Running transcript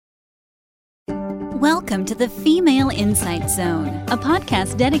Welcome to the Female Insight Zone, a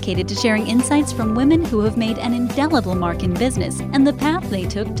podcast dedicated to sharing insights from women who have made an indelible mark in business and the path they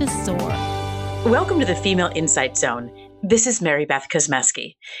took to soar. Welcome to the Female Insight Zone. This is Mary Beth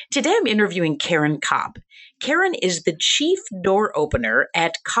Kosmeski. Today I'm interviewing Caryn Kopp. Caryn is the chief door opener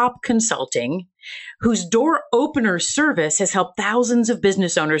at Kopp Consulting, whose door opener service has helped thousands of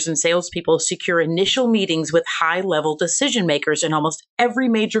business owners and salespeople secure initial meetings with high-level decision makers in almost every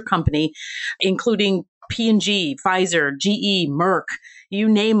major company, including P&G, Pfizer, GE, Merck, you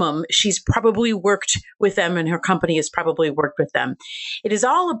name them. She's probably worked with them and her company has probably worked with them. It is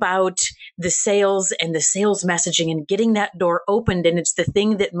all about the sales and the sales messaging and getting that door opened. And it's the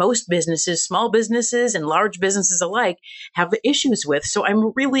thing that most businesses, small businesses and large businesses alike, have issues with. So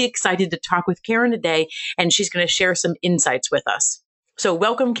I'm really excited to talk with Caryn today, and she's going to share some insights with us. So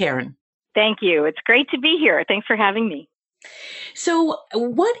welcome, Caryn. Thank you. It's great to be here. Thanks for having me. So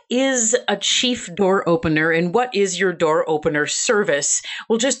what is a chief door opener and what is your door opener service?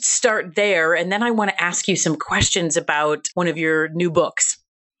 We'll just start there. And then I want to ask you some questions about one of your new books.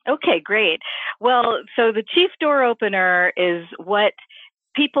 Okay, great. Well, so the chief door opener is what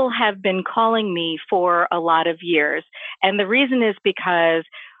people have been calling me for a lot of years. And the reason is because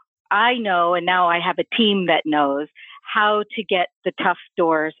I know, and now I have a team that knows, how to get the tough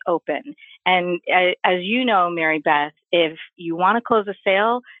doors open. And as you know, Mary Beth, if you want to close a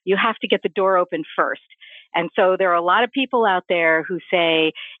sale, you have to get the door open first. And so there are a lot of people out there who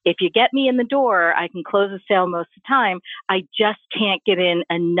say, if you get me in the door, I can close a sale most of the time. I just can't get in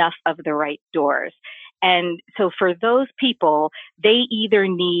enough of the right doors. And so for those people, they either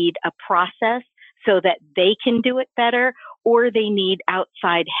need a process so that they can do it better, or they need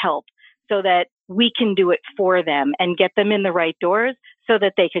outside help so that we can do it for them and get them in the right doors so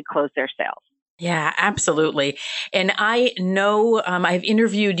that they could close their sales. Yeah, absolutely. And I know I've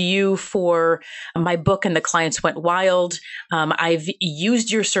interviewed you for my book and the Clients Went Wild. I've used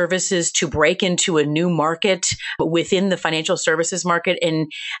your services to break into a new market within the financial services market.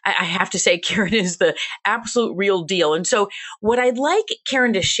 And I have to say, Caryn is the absolute real deal. And so what I'd like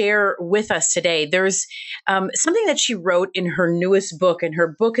Caryn to share with us today, there's something that she wrote in her newest book, and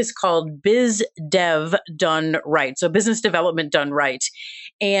her book is called Biz Dev Done Right. So business development done right.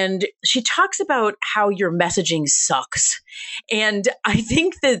 And she talks about how your messaging sucks. And I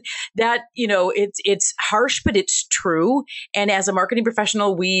think that it's harsh, but it's true. And as a marketing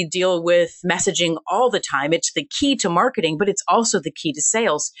professional, we deal with messaging all the time. It's the key to marketing, but it's also the key to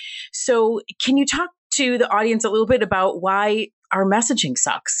sales. So can you talk to the audience a little bit about why our messaging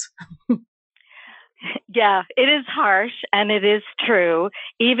sucks? Yeah, it is harsh and it is true,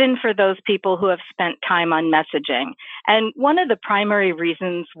 even for those people who have spent time on messaging. And one of the primary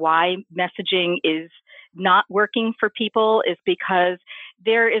reasons why messaging is not working for people is because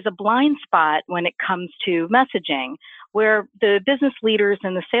there is a blind spot when it comes to messaging, where the business leaders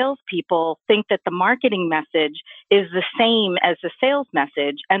and the salespeople think that the marketing message is the same as the sales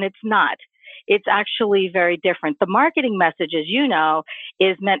message, and it's not. It's actually very different. The marketing message, as you know,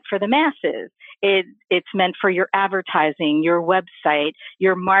 is meant for the masses. It's meant for your advertising, your website,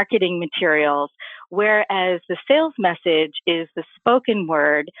 your marketing materials, whereas the sales message is the spoken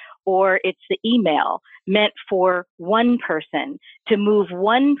word or it's the email meant for one person, to move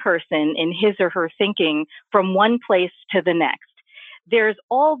one person in his or her thinking from one place to the next. There's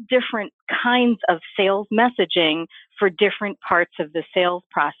all different kinds of sales messaging for different parts of the sales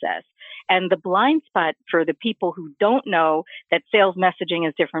process. And the blind spot for the people who don't know that sales messaging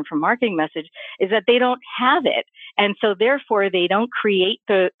is different from marketing message is that they don't have it. And so therefore, they don't create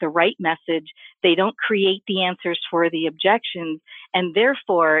the right message. They don't create the answers for the objections. And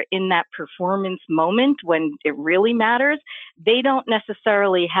therefore, in that performance moment when it really matters, they don't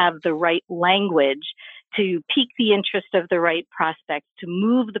necessarily have the right language to pique the interest of the right prospects, to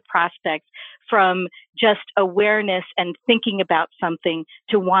move the prospects from just awareness and thinking about something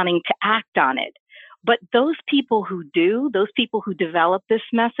to wanting to act on it. But those people who do, those people who develop this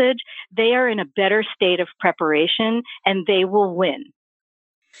message, they are in a better state of preparation and they will win.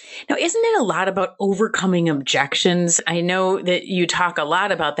 Now, isn't it a lot about overcoming objections? I know that you talk a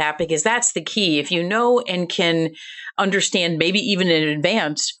lot about that because that's the key. If you know and can understand, maybe even in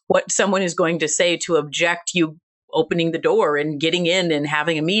advance, what someone is going to say to object you opening the door and getting in and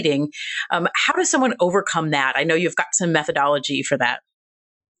having a meeting, how does someone overcome that? I know you've got some methodology for that.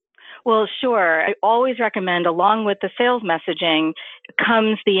 Well, sure. I always recommend, along with the sales messaging,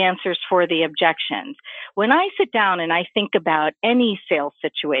 comes the answers for the objections. When I sit down and I think about any sales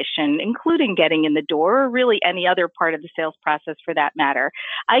situation, including getting in the door, or really any other part of the sales process for that matter,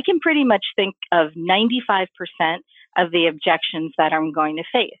 I can pretty much think of 95% of the objections that I'm going to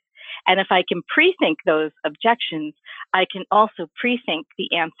face. And if I can pre-think those objections, I can also pre-think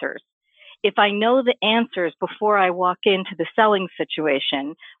the answers. If I know the answers before I walk into the selling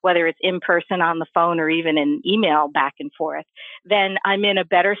situation, whether it's in person, on the phone, or even in email back and forth, then I'm in a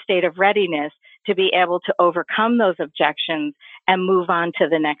better state of readiness to be able to overcome those objections and move on to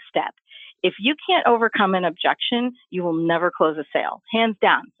the next step. If you can't overcome an objection, you will never close a sale. Hands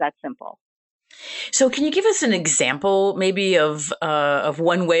down, it's that simple. So can you give us an example maybe of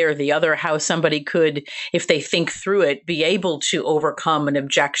one way or the other, how somebody could, if they think through it, be able to overcome an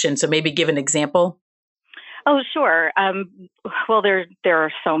objection? So maybe give an example. Oh, sure. Well, there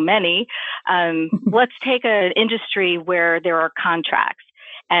are so many. Let's take an industry where there are contracts.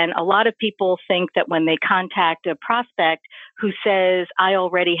 And a lot of people think that when they contact a prospect who says, I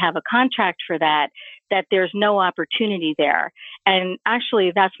already have a contract for that there's no opportunity there. And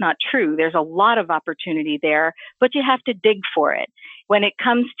actually, that's not true. There's a lot of opportunity there, but you have to dig for it. When it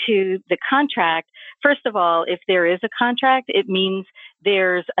comes to the contract, first of all, if there is a contract, it means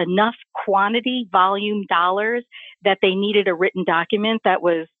there's enough quantity, volume, dollars that they needed a written document that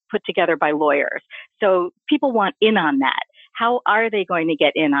was put together by lawyers. So people want in on that. How are they going to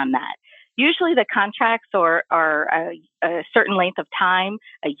get in on that? Usually the contracts are a certain length of time,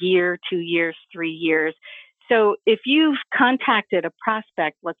 a year, 2 years, 3 years. So if you've contacted a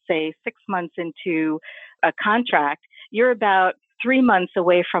prospect, let's say 6 months into a contract, you're about 3 months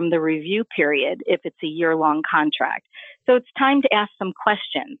away from the review period if it's a year-long contract. So it's time to ask some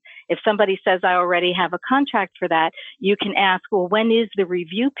questions. If somebody says, I already have a contract for that, you can ask, well, when is the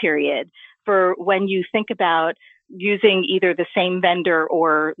review period for when you think about using either the same vendor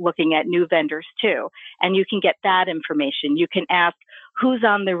or looking at new vendors too? And you can get that information. You can ask who's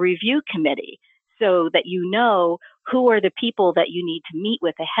on the review committee so that you know who are the people that you need to meet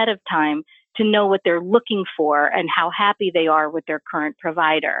with ahead of time to know what they're looking for and how happy they are with their current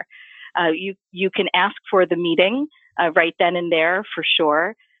provider. You can ask for the meeting right then and there for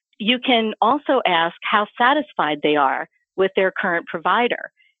sure. You can also ask how satisfied they are with their current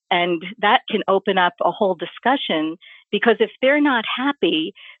provider. And that can open up a whole discussion because if they're not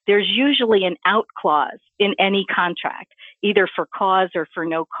happy, there's usually an out clause in any contract, either for cause or for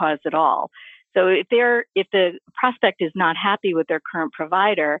no cause at all. So if the prospect is not happy with their current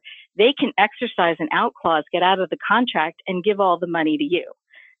provider, they can exercise an out clause, get out of the contract, and give all the money to you.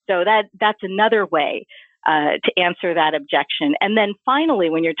 So that's another way to answer that objection. And then finally,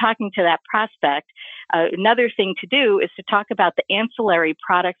 when you're talking to that prospect, another thing to do is to talk about the ancillary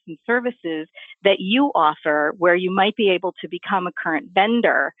products and services that you offer where you might be able to become a current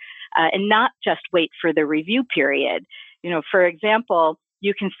vendor and not just wait for the review period. For example,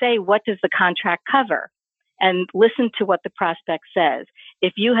 you can say, what does the contract cover? And listen to what the prospect says.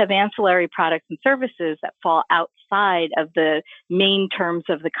 If you have ancillary products and services that fall outside of the main terms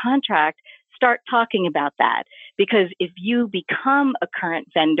of the contract, start talking about that. Because if you become a current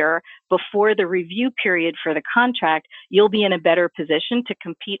vendor before the review period for the contract, you'll be in a better position to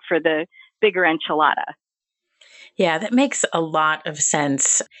compete for the bigger enchilada. Yeah, that makes a lot of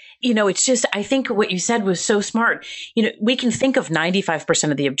sense. It's just, I think what you said was so smart. We can think of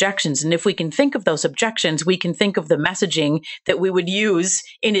 95% of the objections. And if we can think of those objections, we can think of the messaging that we would use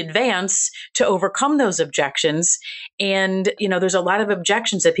in advance to overcome those objections. And, there's a lot of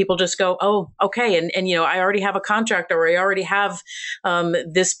objections that people just go, oh, okay. And I already have a contract or I already have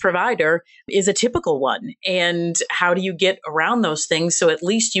this provider is a typical one. And how do you get around those things? So at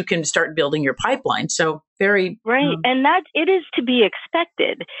least you can start building your pipeline. So very right. And that it is to be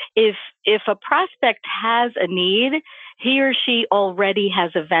expected. If a prospect has a need, he or she already has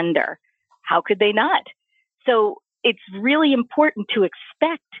a vendor. How could they not? So it's really important to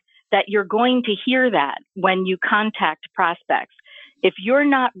expect that you're going to hear that when you contact prospects. If you're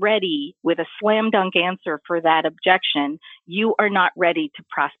not ready with a slam dunk answer for that objection, you are not ready to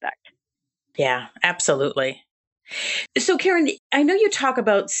prospect. Yeah, absolutely. So Caryn, I know you talk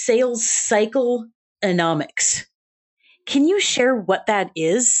about sales cyclenomics. Can you share what that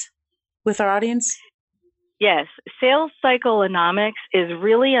is with our audience? Yes. Sales cyclenomics is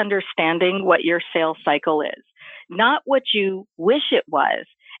really understanding what your sales cycle is, not what you wish it was,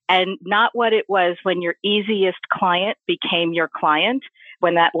 and not what it was when your easiest client became your client,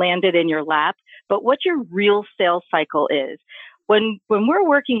 when that landed in your lap, but what your real sales cycle is. When we're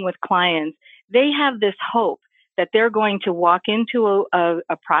working with clients, they have this hope that they're going to walk into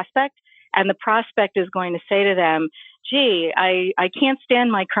a prospect and the prospect is going to say to them, gee, I can't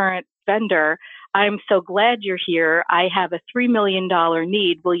stand my current vendor. I'm so glad you're here. I have a $3 million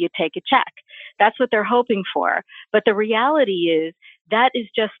need. Will you take a check? That's what they're hoping for. But the reality is that is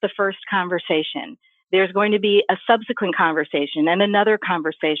just the first conversation. there's going to be a subsequent conversation and another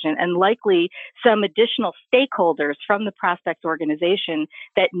conversation and likely some additional stakeholders from the prospect organization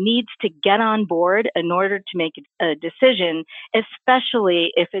that needs to get on board in order to make a decision,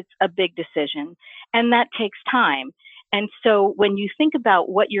 especially if it's a big decision. And that takes time. And so when you think about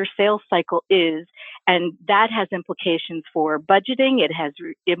what your sales cycle is, and that has implications for budgeting, it has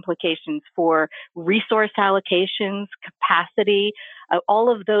implications for resource allocations, capacity,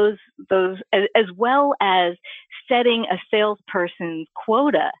 all of those, as well as setting a salesperson's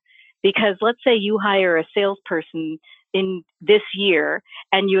quota. Because let's say you hire a salesperson in this year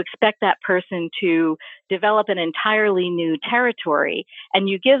and you expect that person to develop an entirely new territory and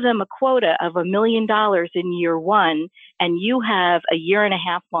you give them a quota of $1 million in year one and you have a 1.5 year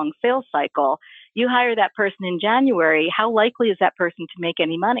long sales cycle, you hire that person in January, how likely is that person to make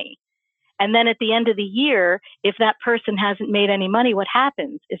any money? And then at the end of the year, if that person hasn't made any money, what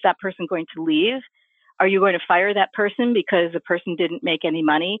happens? Is that person going to leave? Are you going to fire that person because the person didn't make any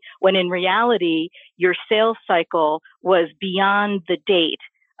money? When in reality, your sales cycle was beyond the date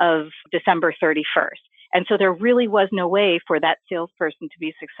of December 31st. And so there really was no way for that salesperson to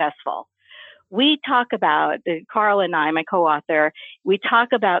be successful. We talk about, Carl and I, my co-author, we talk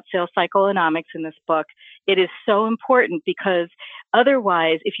about sales cyclenomics in this book. It is so important because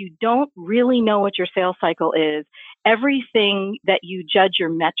otherwise, if you don't really know what your sales cycle is, everything that you judge your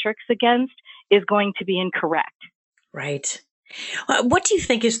metrics against is going to be incorrect. Right. What do you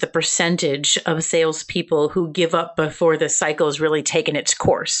think is the percentage of salespeople who give up before the cycle has really taken its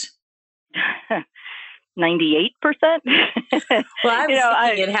course? 98%. Well, I was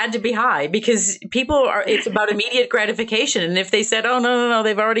thinking it had to be high because it's about immediate gratification. And if they said, oh, no,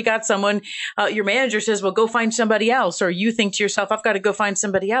 they've already got someone, your manager says, well, go find somebody else. Or you think to yourself, I've got to go find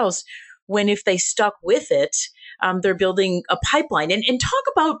somebody else. When if they stuck with it, they're building a pipeline. And talk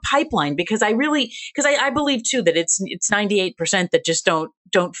about pipeline because I believe too that it's 98% that just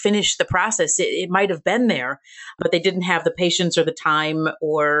don't finish the process. It might have been there, but they didn't have the patience or the time,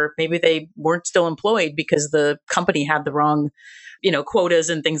 or maybe they weren't still employed because the company had the wrong, quotas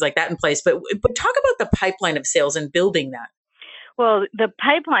and things like that in place. But talk about the pipeline of sales and building that. Well, the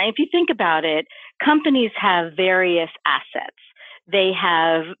pipeline, if you think about it, companies have various assets. They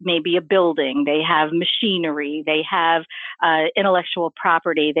have maybe a building, they have machinery, they have intellectual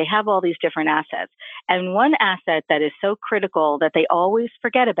property, they have all these different assets. And one asset that is so critical that they always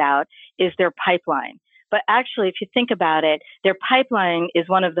forget about is their pipeline. But actually, if you think about it, their pipeline is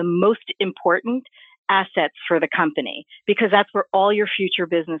one of the most important assets for the company because that's where all your future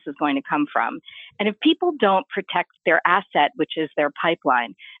business is going to come from. And if people don't protect their asset, which is their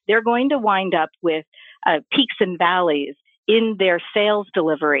pipeline, they're going to wind up with peaks and valleys in their sales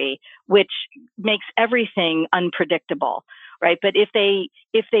delivery, which makes everything unpredictable, right? But if they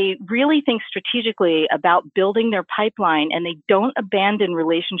really think strategically about building their pipeline and they don't abandon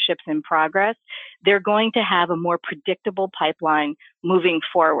relationships in progress, they're going to have a more predictable pipeline moving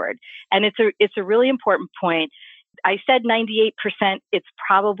forward. And it's a really important point. I said 98%, it's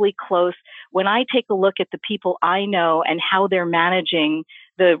probably close. When I take a look at the people I know and how they're managing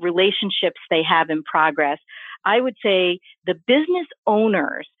the relationships they have in progress, I would say the business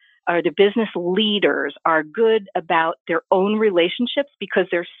owners or the business leaders are good about their own relationships because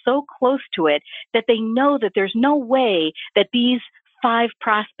they're so close to it that they know that there's no way that these 5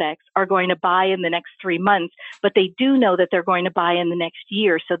 prospects are going to buy in the next 3 months, but they do know that they're going to buy in the next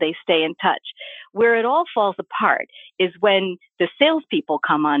year, so they stay in touch. Where it all falls apart is when the salespeople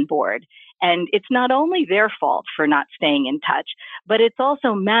come on board. And it's not only their fault for not staying in touch, but it's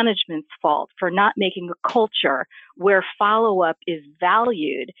also management's fault for not making a culture where follow-up is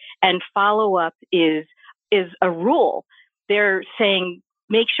valued and follow-up is a rule. They're saying,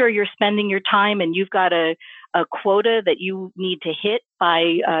 make sure you're spending your time and you've got a quota that you need to hit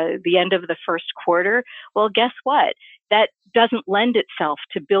by the end of the first quarter. Well, guess what? That doesn't lend itself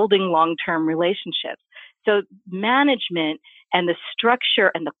to building long-term relationships. So management and the structure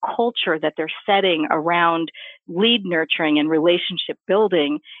and the culture that they're setting around lead nurturing and relationship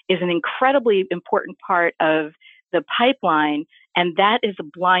building is an incredibly important part of the pipeline. And that is a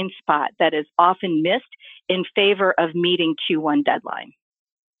blind spot that is often missed in favor of meeting Q1 deadline.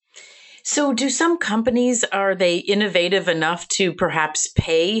 So do some companies, are they innovative enough to perhaps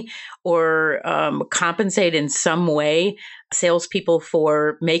pay or compensate in some way salespeople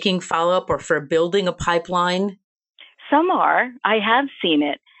for making follow-up or for building a pipeline? Some are. I have seen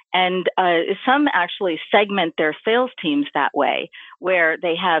it. And some actually segment their sales teams that way, where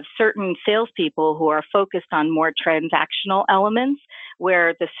they have certain salespeople who are focused on more transactional elements,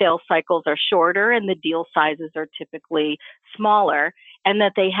 where the sales cycles are shorter and the deal sizes are typically smaller, and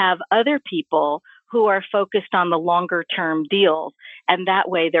that they have other people who are focused on the longer term deals. And that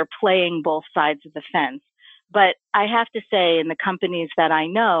way they're playing both sides of the fence. But I have to say, in the companies that I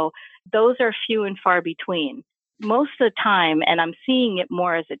know, those are few and far between. Most of the time, and I'm seeing it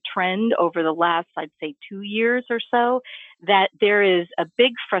more as a trend over the last, I'd say, 2 years or so, that there is a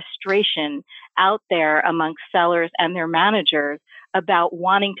big frustration out there amongst sellers and their managers about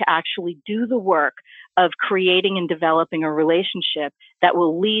wanting to actually do the work of creating and developing a relationship that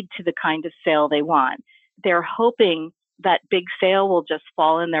will lead to the kind of sale they want. They're hoping that big sale will just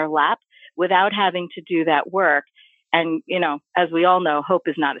fall in their lap without having to do that work. And, as we all know, hope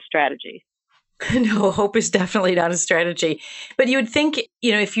is not a strategy. No, hope is definitely not a strategy. But you would think,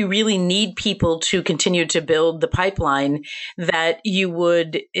 if you really need people to continue to build the pipeline, that you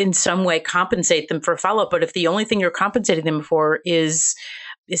would in some way compensate them for follow-up. But if the only thing you're compensating them for is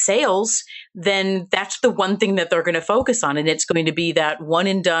sales, then that's the one thing that they're going to focus on. And it's going to be that one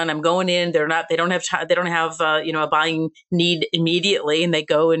and done. I'm going in. They don't have time. They don't have, a buying need immediately, and they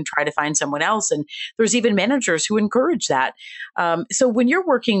go and try to find someone else. And there's even managers who encourage that. So when you're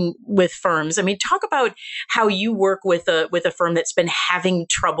working with firms, talk about how you work with a firm that's been having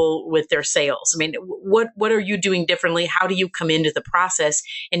trouble with their sales. What are you doing differently? How do you come into the process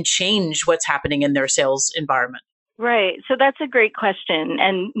and change what's happening in their sales environment? Right. So that's a great question.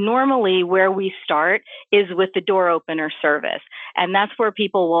 And normally where we start is with the door opener service. And that's where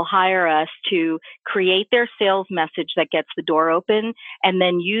people will hire us to create their sales message that gets the door open, and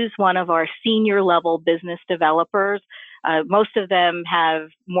then use one of our senior level business developers. Most of them have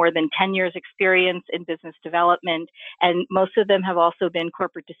more than 10 years experience in business development, and most of them have also been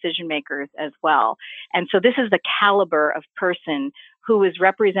corporate decision makers as well. And so this is the caliber of person who is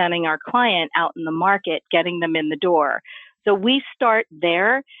representing our client out in the market, getting them in the door. So we start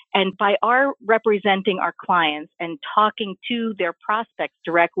there, and by our representing our clients and talking to their prospects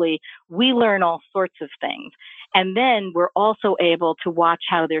directly, we learn all sorts of things. And then we're also able to watch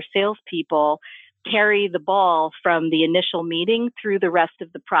how their salespeople carry the ball from the initial meeting through the rest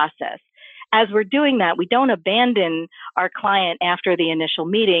of the process. As we're doing that, we don't abandon our client after the initial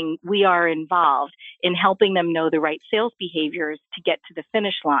meeting. We are involved in helping them know the right sales behaviors to get to the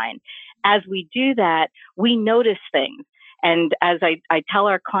finish line. As we do that, we notice things. And as I tell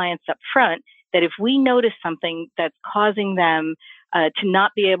our clients up front, that if we notice something that's causing them to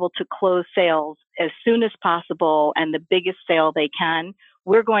not be able to close sales as soon as possible and the biggest sale they can,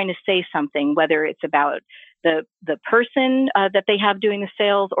 we're going to say something, whether it's about the person that they have doing the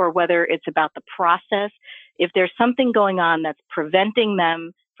sales, or whether it's about the process. If there's something going on that's preventing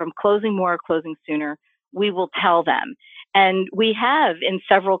them from closing more or closing sooner, we will tell them. And we have in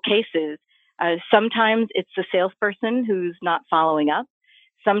several cases, sometimes it's the salesperson who's not following up.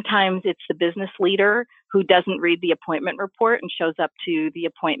 Sometimes it's the business leader who doesn't read the appointment report and shows up to the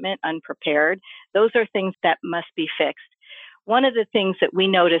appointment unprepared. Those are things that must be fixed. One of the things that we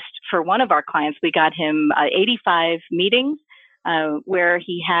noticed for one of our clients, we got him 85 meetings where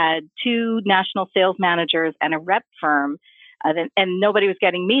he had 2 national sales managers and a rep firm, and nobody was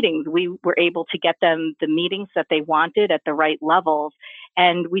getting meetings. We were able to get them the meetings that they wanted at the right levels.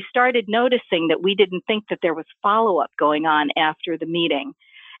 And we started noticing that we didn't think that there was follow-up going on after the meeting.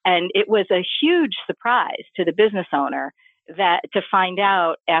 And it was a huge surprise to the business owner to find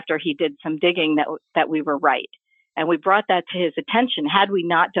out after he did some digging that we were right. And we brought that to his attention. Had we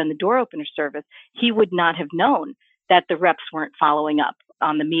not done the door opener service, he would not have known that the reps weren't following up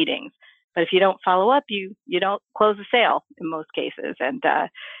on the meetings. But if you don't follow up, you don't close a sale in most cases. And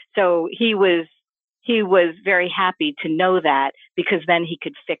so he was very happy to know that, because then he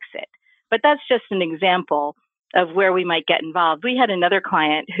could fix it. But that's just an example of where we might get involved. We had another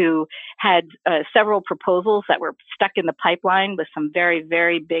client who had several proposals that were stuck in the pipeline with some very,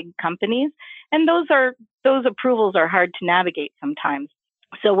 very big companies. And those approvals are hard to navigate sometimes.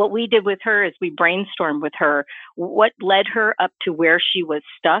 So what we did with her is we brainstormed with her what led her up to where she was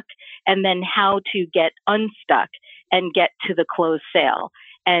stuck, and then how to get unstuck and get to the closed sale.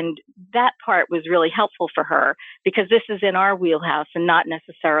 And that part was really helpful for her, because this is in our wheelhouse and not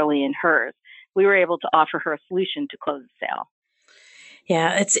necessarily in hers. We were able to offer her a solution to close the sale.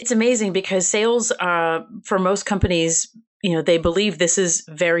 Yeah, it's amazing, because sales, for most companies, they believe this is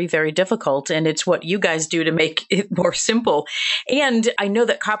very, very difficult, and it's what you guys do to make it more simple. And I know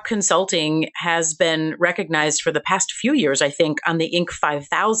that Kopp Consulting has been recognized for the past few years, I think, on the Inc.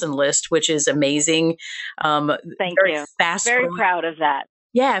 5000 list, which is amazing. Thank you. Very proud of that.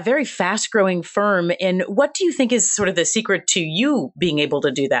 Yeah, very fast growing firm. And what do you think is sort of the secret to you being able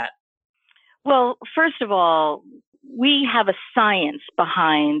to do that? Well, first of all, we have a science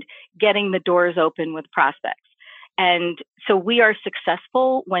behind getting the doors open with prospects. And So we are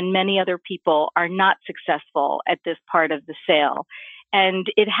successful when many other people are not successful at this part of the sale. And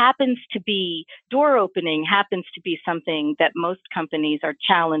it happens to be, door opening happens to be something that most companies are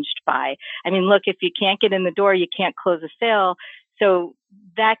challenged by. I mean, look, if you can't get in the door, you can't close a sale. So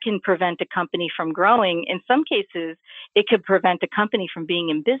that can prevent a company from growing. In some cases, it could prevent a company from being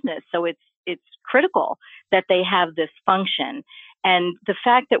in business. So it's critical that they have this function. And the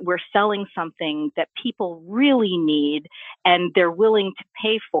fact that we're selling something that people really need and they're willing to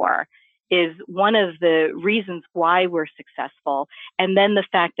pay for is one of the reasons why we're successful. And then the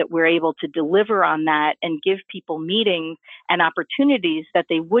fact that we're able to deliver on that and give people meetings and opportunities that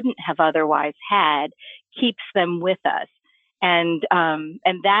they wouldn't have otherwise had keeps them with us. And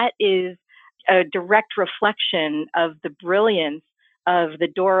that is a direct reflection of the brilliance of the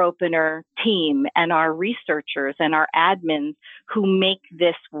door opener team and our researchers and our admins who make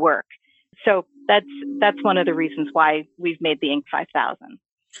this work. So that's one of the reasons why we've made the Inc. 5000.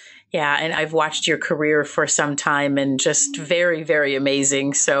 Yeah, and I've watched your career for some time and just very, very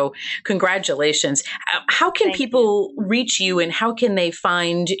amazing. So congratulations. How can people reach you and how can they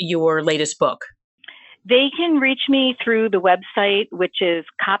find your latest book? They can reach me through the website, which is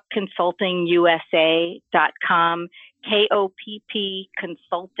koppconsultingusa.com, KOPP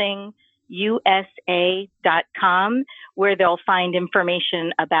Consulting USA.com, where they'll find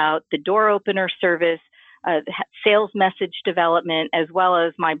information about the door opener service, sales message development, as well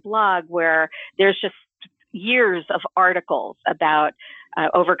as my blog, where there's just years of articles about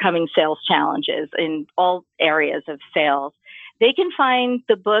overcoming sales challenges in all areas of sales. They can find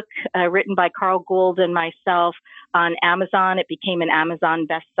the book written by Gould and myself on Amazon. It became an Amazon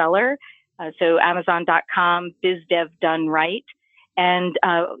bestseller. So Amazon.com, BizDev Done Right. And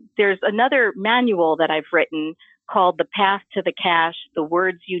there's another manual that I've written called The Path to the Cash, the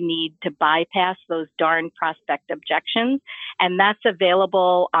words you need to bypass those darn prospect objections. And that's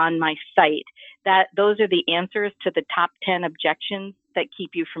available on my site. Those are the answers to the top 10 objections that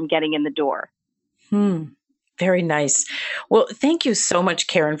keep you from getting in the door. Very nice. Well, thank you so much,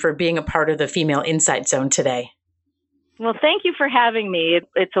 Caryn, for being a part of the Female Insight Zone today. Well, thank you for having me.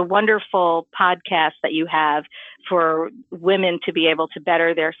 It's a wonderful podcast that you have for women to be able to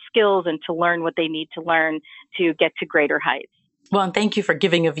better their skills and to learn what they need to learn to get to greater heights. Well, and thank you for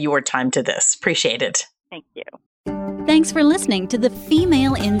giving of your time to this. Appreciate it. Thank you. Thanks for listening to the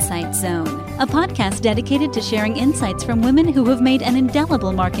Female Insight Zone, a podcast dedicated to sharing insights from women who have made an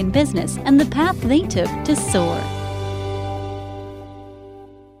indelible mark in business and the path they took to soar.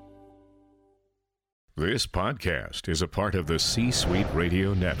 This podcast is a part of the C-Suite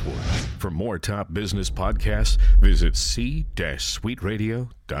Radio Network. For more top business podcasts, visit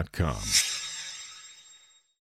c-suiteradio.com.